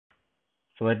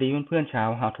วัสดีเพื่อนๆชาว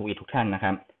How to Eat ทุกท่านนะค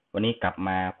รับวันนี้กลับม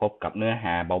าพบกับเนื้อห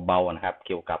าเบาๆนะครับเ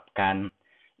กี่ยวกับการ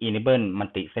enable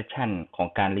multi session ของ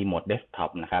การ remote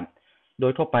desktop นะครับโด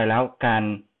ยทั่วไปแล้วการ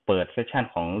เปิด session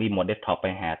ของ remote desktop ไป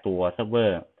หาตัวเซิร์ฟเวอ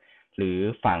ร์หรือ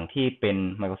ฝั่งที่เป็น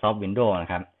Microsoft Windows น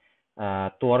ะครับ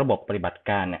ตัวระบบปฏิบัติ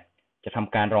การเนี่ยจะท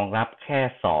ำการรองรับแค่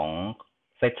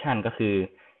2 session ก็คือ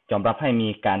ยอมรับให้มี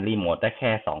การ remote ได้แ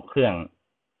ค่2เครื่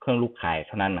องลูกข่ายเ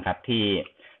ท่านั้นนะครับที่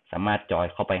สามารถจอย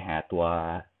เข้าไปหาตัว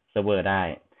เซิร์ฟเวอร์ได้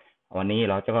วันนี้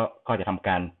เราก็จะทำก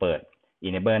ารเปิด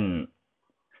enable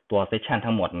ตัวเซสชัน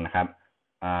ทั้งหมดนะครับ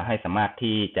ให้สามารถ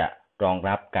ที่จะรอง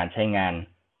รับการใช้งาน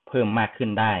เพิ่มมากขึ้น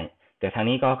ได้แต่ทาง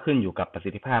นี้ก็ขึ้นอยู่กับประสิ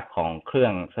ทธิภาพของเครื่อ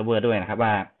งเซิร์ฟเวอร์ด้วยนะครับ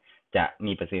ว่าจะ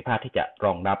มีประสิทธิภาพที่จะร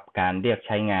องรับการเรียกใ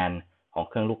ช้งานของ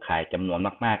เครื่องลูกข่ายจำนวน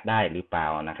มากๆได้หรือเปล่า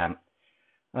นะครับ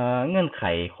เงื่อนไข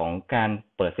ของการ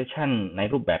เปิดเซสชันใน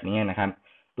รูปแบบนี้นะครับ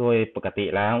โดยปกติ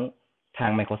แล้วทา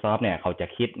ง Microsoft เนี่ยเขาจะ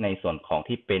คิดในส่วนของ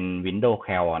ที่เป็น Windows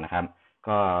Cal นะครับ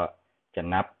ก็จะ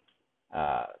นับ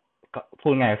ก็พู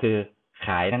ดง่ายก็คือข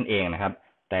ายนั่นเองนะครับ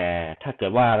แต่ถ้าเกิ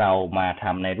ดว่าเรามาท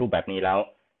ำในรูปแบบนี้แล้ว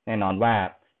แน่นอนว่า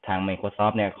ทาง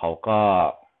Microsoft เนี่ยเขาก็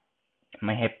ไ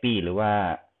ม่แฮปปี้หรือว่า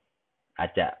อา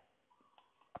จจะ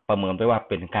ประเมินไปว่า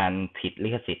เป็นการผิดลิ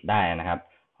ขสิทธิ์ได้นะครับ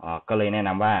ก็เลยแนะน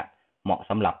ำว่าเหมาะ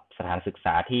สำหรับสถานศึกษ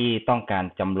าที่ต้องการ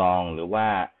จำลองหรือว่า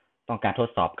ต้องการทด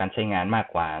สอบการใช้งานมาก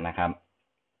กว่านะครับ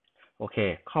โอเค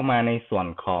เข้ามาในส่วน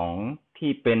ของ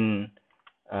ที่เป็น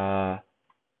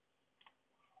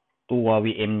ตัว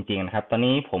VM จริงนะครับตอน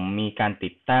นี้ผมมีการติ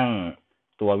ดตั้ง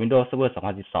ตัว Windows Server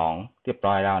 2012เรียบ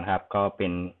ร้อยแล้วนะครับก็เป็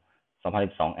น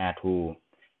2012 R2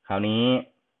 คราวนี้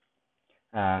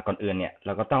ก่อนอื่นเนี่ยเร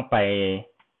าก็ต้องไป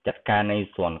จัดการใน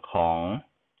ส่วนของ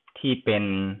ที่เป็น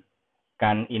ก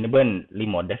าร enable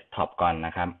remote desktop ก่อนน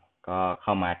ะครับก็เข้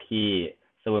ามาที่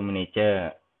server manager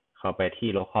เข้าไปที่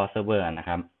local server นะ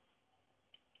ครับ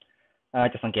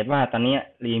จะสังเกตว่าตอนนี้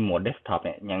remote desktop เ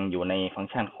นี่ยยังอยู่ในฟังก์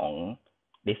ชันของ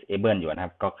disable อยู่นะค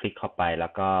รับก็คลิกเข้าไปแล้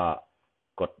วก็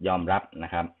กดยอมรับน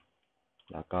ะครับ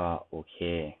แล้วก็โอเค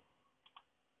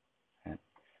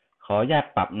ขออนุญาต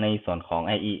ปรับในส่วนของ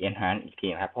IE Enhance อีกที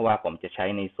นะครับเพราะว่าผมจะใช้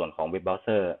ในส่วนของ Web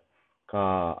Browser ก็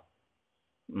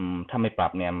ถ้าไม่ปรั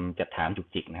บเนี่ยมันจะถามจุก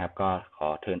จิกนะครับก็ขอ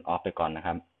turn off ไปก่อนนะค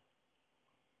รับ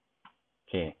โอ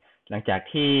เคหลังจาก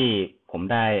ที่ผม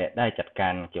ได้จัดกา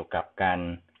รเกี่ยวกับการ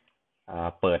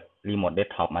เปิด Remote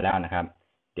Desktop มาแล้วนะครับ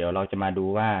เดี๋ยวเราจะมาดู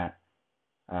ว่า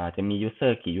จะมี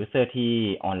user กี่ user ที่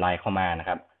ออนไลน์เข้ามานะค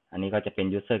รับอันนี้ก็จะเป็น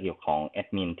user เกี่ยวของแอด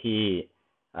มินที่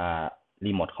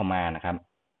remote เข้ามานะครับ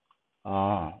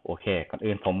โอเคก่อน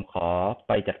อื่นผมขอไ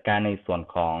ปจัดการในส่วน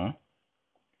ของ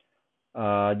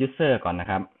user ก่อนนะ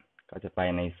ครับก็จะไป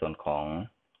ในส่วนของ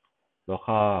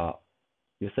local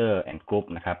user and group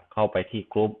นะครับเข้าไปที่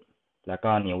group แล้วก็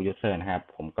new user นะครับ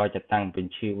ผมก็จะตั้งเป็น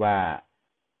ชื่อว่า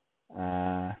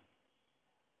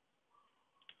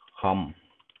com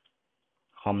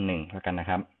 1แล้วกันนะ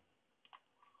ครับ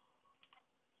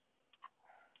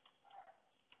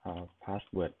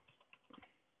password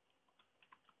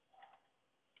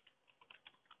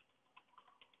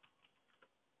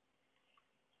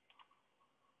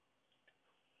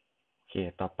โอเค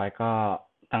ต่อไปก็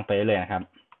ตั้งไปเลยนะครับ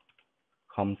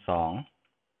com 2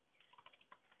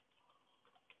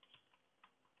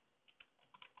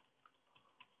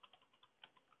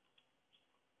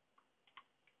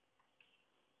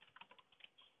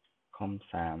คอม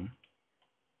3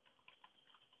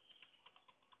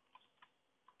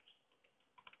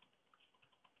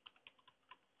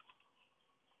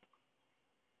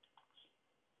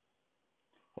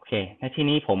โอเคในที่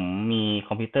นี้ผมมีค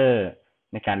อมพิวเตอร์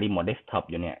ในการรีโมทเดสก์ท็อป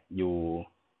อยู่เนี่ย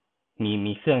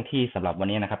มีเครื่องที่สำหรับวัน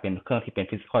นี้นะครับเป็นเครื่องที่เป็น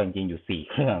ฟิสิกอลจริงๆอยู่4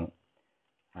เครื่อง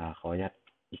ขออนุญาต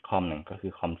อีกคอมหนึ่งก็คื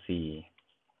อคอม4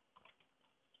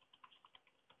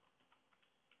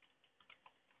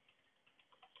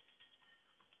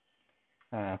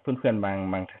เพื่อนๆบ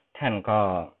างท่านก็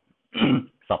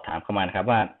สอบถามเข้ามานะครับ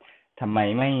ว่าทำไม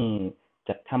ไม่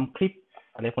จัดทำคลิป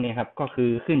อะไรพวกนี้ครับก็คือ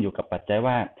ขึ้นอยู่กับปัจจัย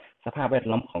ว่าสภาพแวด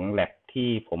ล้อมของแลบที่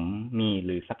ผมมีห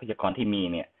รือทรัพยากรที่มี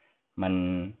เนี่ย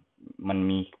มัน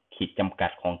มีขีดจำกั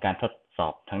ดของการทดสอ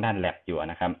บทางด้านแลบอยู่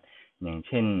นะครับอย่างเ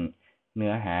ช่นเนื้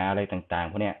อหาอะไรต่าง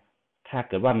ๆพวกนี้ถ้าเ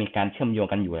กิดว่ามีการเชื่อมโยง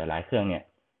กันอยู่หลายๆเครื่องเนี่ย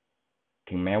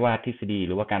ถึงแม้ว่าทฤษฎีห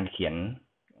รือว่าการเขียน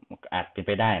อาจเป็นไ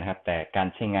ปได้นะครับแต่การ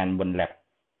ใช้งานบนแลบ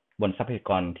บนทรัพยา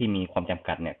กรที่มีความจำ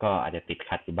กัดเนี่ยก็อาจจะติด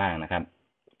ขัดอยู่บ้างนะครับ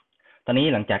ตอนนี้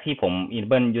หลังจากที่ผม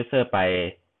enable user ไป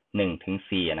1 ถึง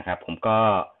 4นะครับผมก็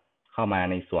เข้ามา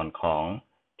ในส่วนของ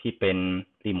ที่เป็น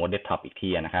remote desktop อีกที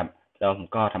นะครับแล้วผม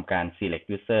ก็ทำการ select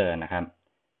user นะครับ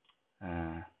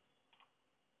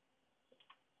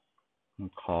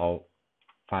ขอ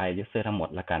ไฟล์ user ทั้งหมด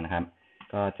แล้วกันนะครับ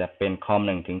ก็จะเป็นคอม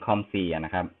1ถึงคอม4น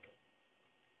ะครับ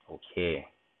โอเค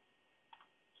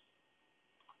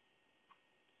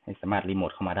ให้สามารถรีโม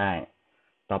ทเข้ามาได้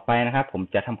ต่อไปนะครับผม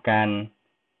จะทำการ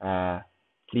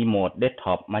รีโมทเดสก์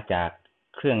ท็อปมาจาก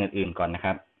เครื่องอื่นๆก่อนนะค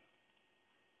รับ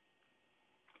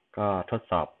ก็ทด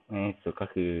สอบง่ายสุดก็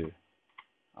คือ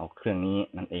เอาเครื่องนี้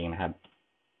นั่นเองนะครับ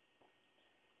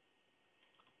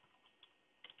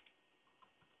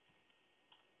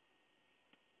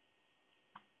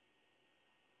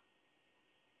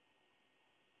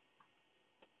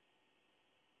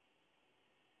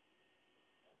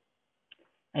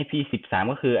IP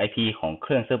 13ก็คือ IP ของเค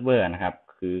รื่องเซิร์ฟเวอร์นะครับ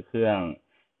คือเครื่อง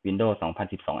Windows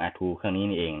 2012 R2 เครื่องนี้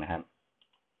นี่เองนะครับ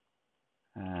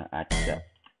อาจจะ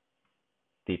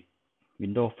ติด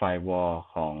Windows Firewall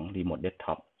ของ Remote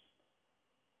Desktop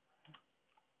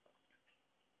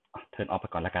Turn off ไป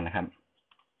ก่อนแล้วกันนะครับ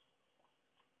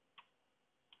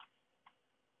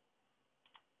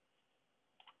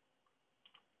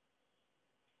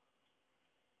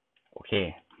โอเค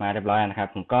มาเรียบร้อยนะครับ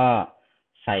ผมก็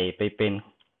ใส่ไปเป็น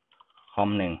คอม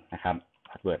1นะครับพ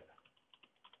าสเวิร์ด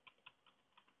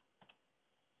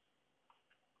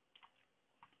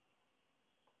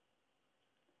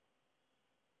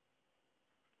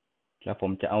แล้วผ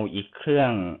มจะเอาอีกเครื่อ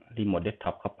ง Remote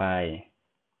Desktop เข้าไป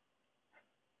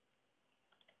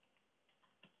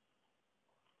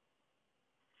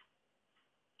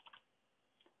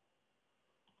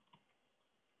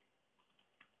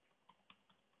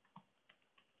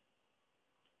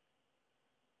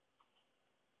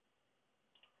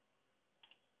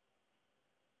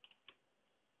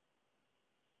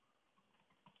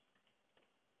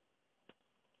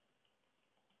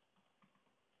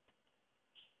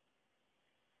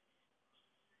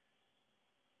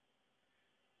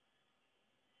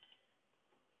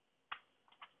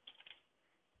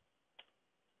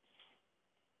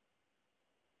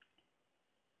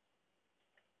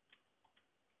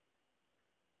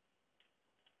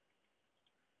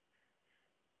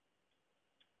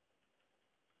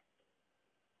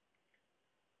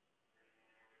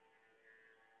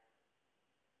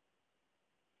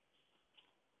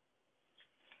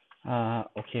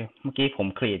โอเคเมื่อกี้ผม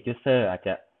create user อาจจ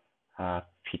ะ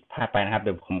ผิดพลาดไปนะครับเ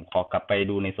ดี๋ยวผมขอกลับไป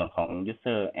ดูในส่วนของ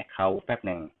user account แป๊บห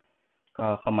นึ่งก็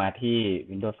เข้ามาที่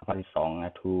Windows 2012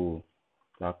 R2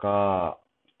 แล้วก็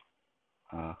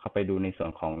เข้าไปดูในส่วน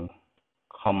ของ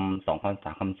คอม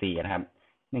2,3คอม4นะครับ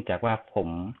เนื่องจากว่าผม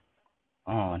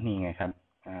นี่ไงครับ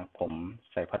ผม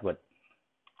ใส่พาสเวิร์ด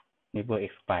never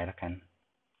expire แล้วกัน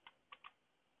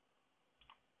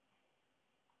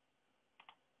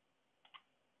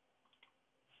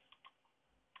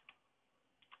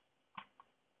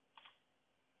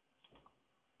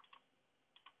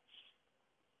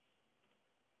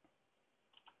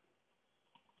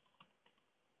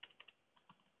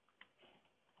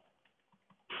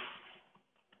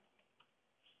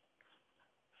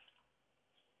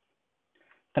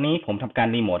ตอนนี้ผมทำการ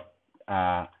รีโมท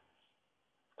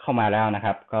เข้ามาแล้วนะค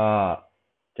รับก็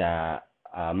จะ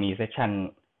มีเซสชัน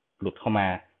หลุดเข้ามา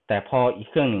แต่พออีก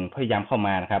เครื่องหนึ่งพยายามเข้าม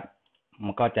านะครับ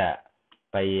มันก็จะ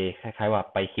ไปคล้ายๆว่า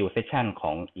ไปคิวเซสชันข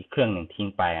องอีกเครื่องหนึ่งทิ้ง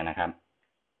ไปนะครับ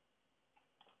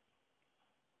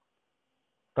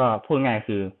ก็พูดง่าย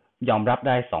คือยอมรับไ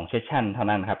ด้2เซสชันเท่า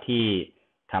นั้นครับที่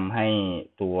ทำให้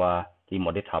ตัวรีโม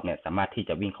ทเดสก์ท็อปเนี่ยสามารถที่จ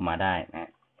ะวิ่งเข้ามาได้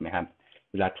นะครับ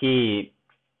เวลาที่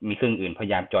มีเครื่องอื่นพย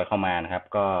ายามจอยเข้ามานะครับ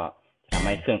ก็จะทำใ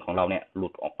ห้เครื่องของเราเนี่ยหลุ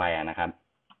ดออกไปนะครับ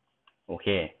โอเค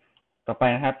ต่อไป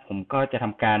นะครับผมก็จะท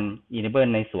ำการ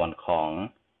enable ในส่วนของ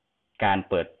การ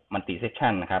เปิด multi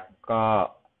session นะครับก็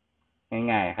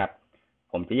ง่ายๆครับ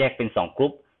ผมจะแยกเป็น2กลุ่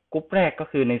มแรกก็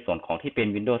คือในส่วนของที่เป็น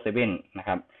Windows 7นะค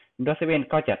รับ Windows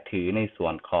 7ก็จะถือในส่ว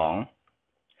นของ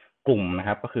กลุ่มนะค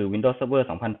รับก็คือ Windows Server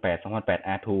 2008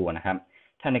 2008 R2 นะครับ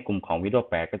ถ้าในกลุ่มของ Windows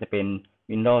 8ก็จะเป็น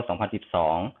Windows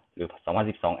 2012 หรือ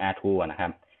 2012 R2 นะครั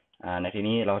บในที่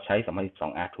นี้เราใช้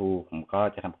2012 R2 ผมก็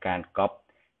จะทำการ copy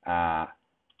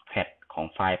แพทของ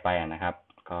ไฟล์ไปนะครับ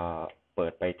ก็เปิ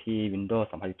ดไปที่ Windows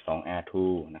 2012 R2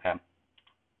 นะครับ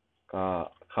ก็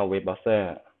เข้าเว็บเบราว์เซอ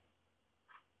ร์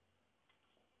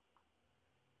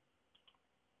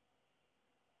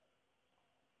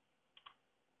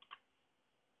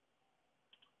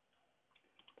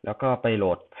แล้วก็ไปโหล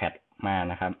ดแพทมา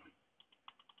นะครับ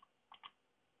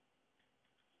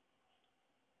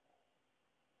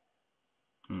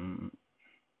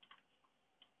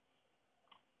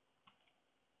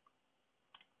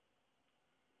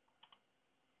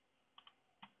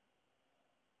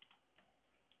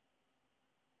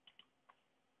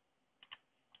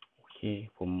โอเค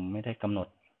ผมไม่ได้กำหนด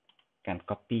การ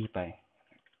Copy ไป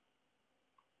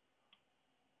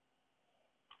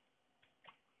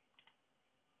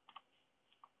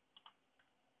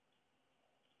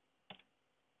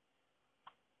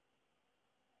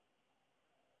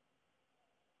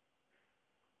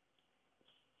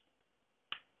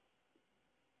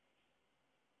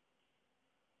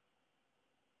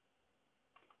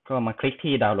ก็มาคลิก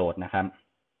ที่ดาวน์โหลดนะครับ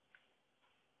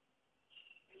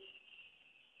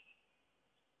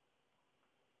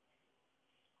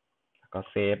แล้วก็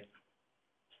เซฟ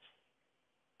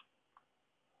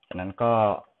จากนั้นก็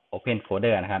Open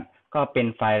Folder นะครับก็เป็น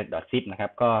ไฟล์ .zip นะครั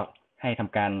บก็ให้ท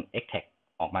ำการ extract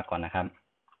ออกมาก่อนนะครับ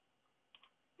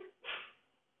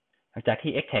หลังจาก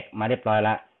ที่ extract มาเรียบร้อยแ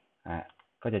ล้ว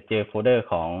ก็จะเจอโฟลเดอร์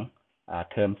ของ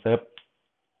term serve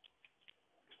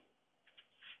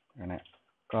นะ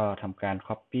ก็ทำการ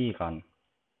copy ก่อน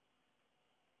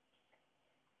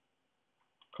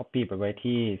copy ไปไว้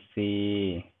ที่ C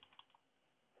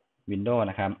Windows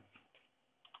นะครับ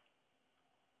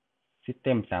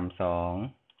System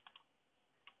 32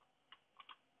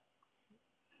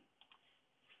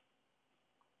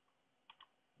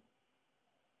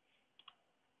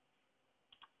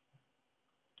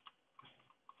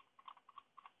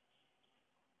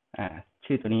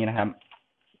ชื่อตัวนี้นะครับ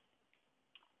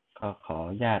ก็ขออ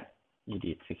นุญาต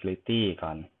edit security ก่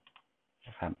อนน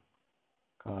ะครับ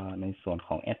ก็ในส่วนข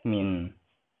อง admin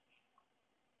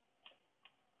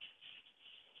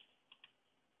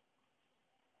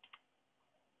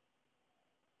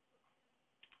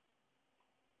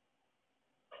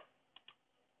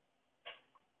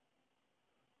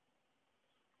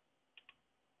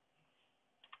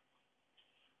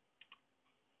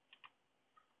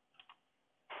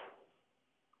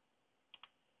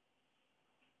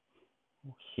โ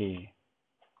อเค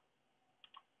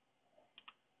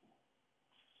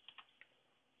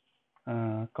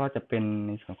ก็จะเป็นใ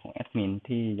นส่วนของแอดมิน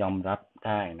ที่ยอมรับไ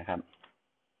ด้นะครับ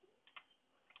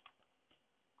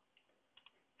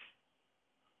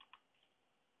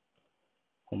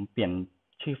ผมเปลี่ยน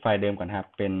ชื่อไฟล์เดิมก่อนครับ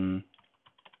เป็น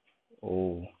o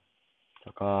แ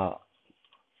ล้วก็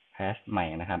hash ใหม่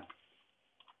นะครับ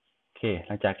โอเคห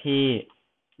ลังจากที่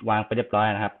วางไปเรียบร้อย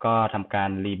นะครับก็ทำการ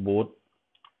รีบูต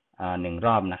1 ร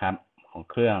อบนะครับของ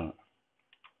เครื่อง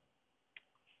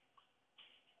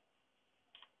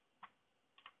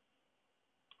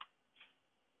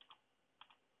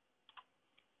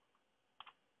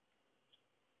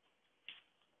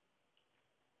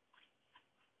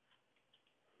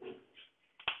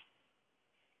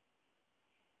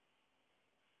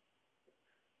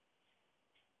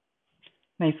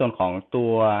ในส่วนของตั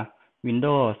ว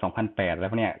Windows 2008 แล้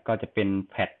วเนี่ยก็จะเป็น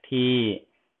แพทที่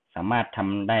สามารถท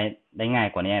ำได้ง่าย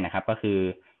กว่านี้นะครับก็คือ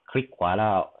คลิกขวาแล้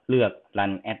วเลือก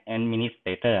Run as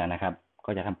Administrator นะครับก็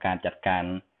จะทำการจัดการ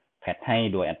แพทให้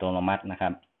โดยอัตโนมัตินะค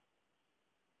รับ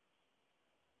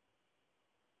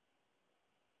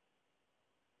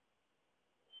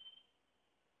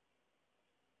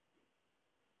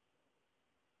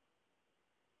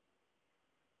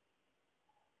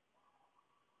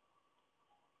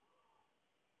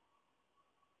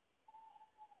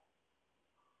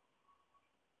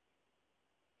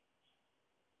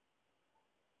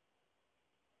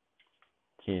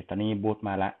โอเคตอนนี้บูตม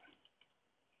าแล้ว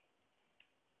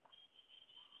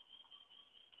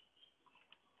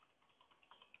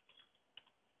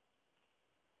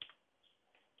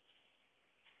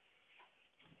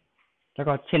แล้ว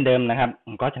ก็เช่นเดิมนะครับผ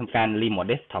มก็ทำการรีโมทเ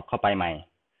ดสก์ท็อปเข้าไปใหม่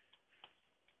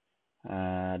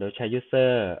โดยใช้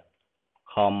user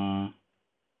คอม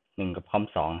1กับคอม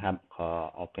2ครับขอ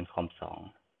เอาเป็นคอม2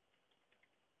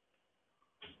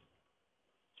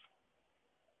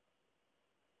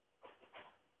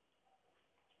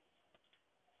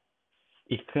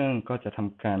อีกเครื่องก็จะท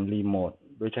ำการรีโมท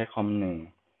โดยใช้คอม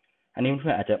1อันนี้เพื่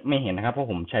อนอาจจะไม่เห็นนะครับเพราะ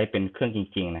ผมใช้เป็นเครื่องจ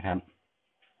ริงๆนะครับ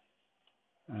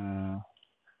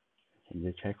ผมจ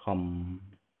ะใช้คอม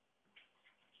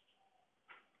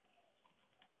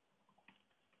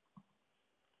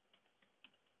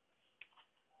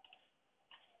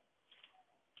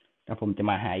แล้วผมจะ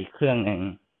มาหาอีกเครื่องหนึ่ง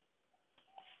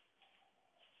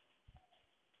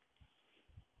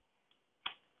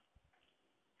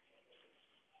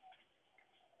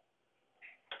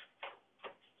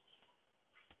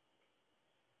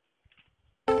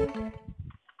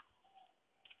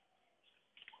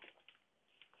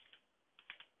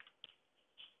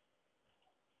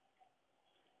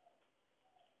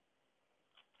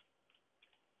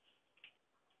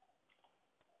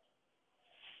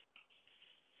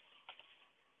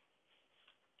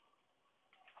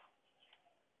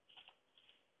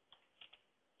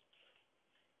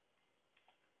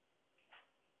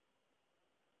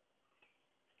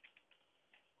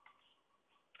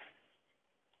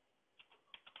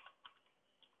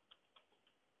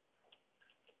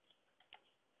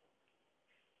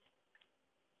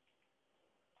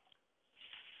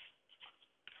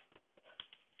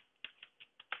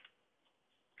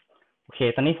โอเค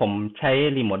ตอนนี้ผมใช้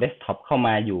รีโมทเดสก์ท็อปเข้าม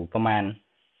าอยู่ประมาณ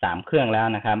3 เครื่องแล้ว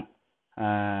นะครับ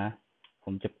ผ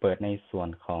มจะเปิดในส่วน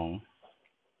ของ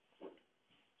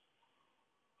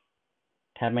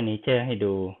Tab Manager ให้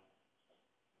ดู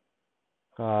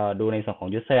ก็ดูในส่วนของ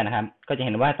User นะครับก็จะเ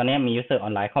ห็นว่าตอนนี้มี User ออ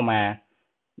นไลน์เข้ามา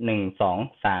1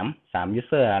 2 3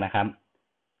 User นะครับ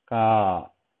ก็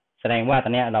แสดงว่าตอ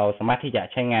นนี้เราสามารถที่จะ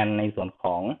ใช้งานในส่วนข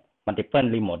อง Multiple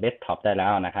Remote Desktop ได้แล้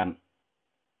วนะครับ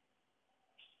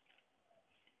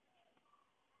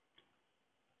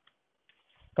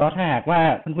ก็ถ้าหากว่า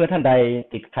เพื่อนๆท่านใด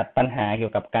ติดขัดปัญหาเกี่ย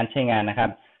วกับการใช้งานนะครับ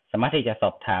สามารถที่จะสอ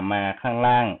บถามมาข้าง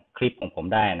ล่างคลิปของผม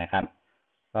ได้นะครับ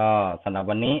ก็สำหรับ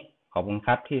วันนี้ขอบคุณค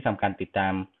รับที่ทำการติดตา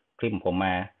มคลิปของผมม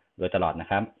าโดยตลอดนะ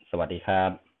ครับสวัสดีครั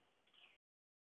บ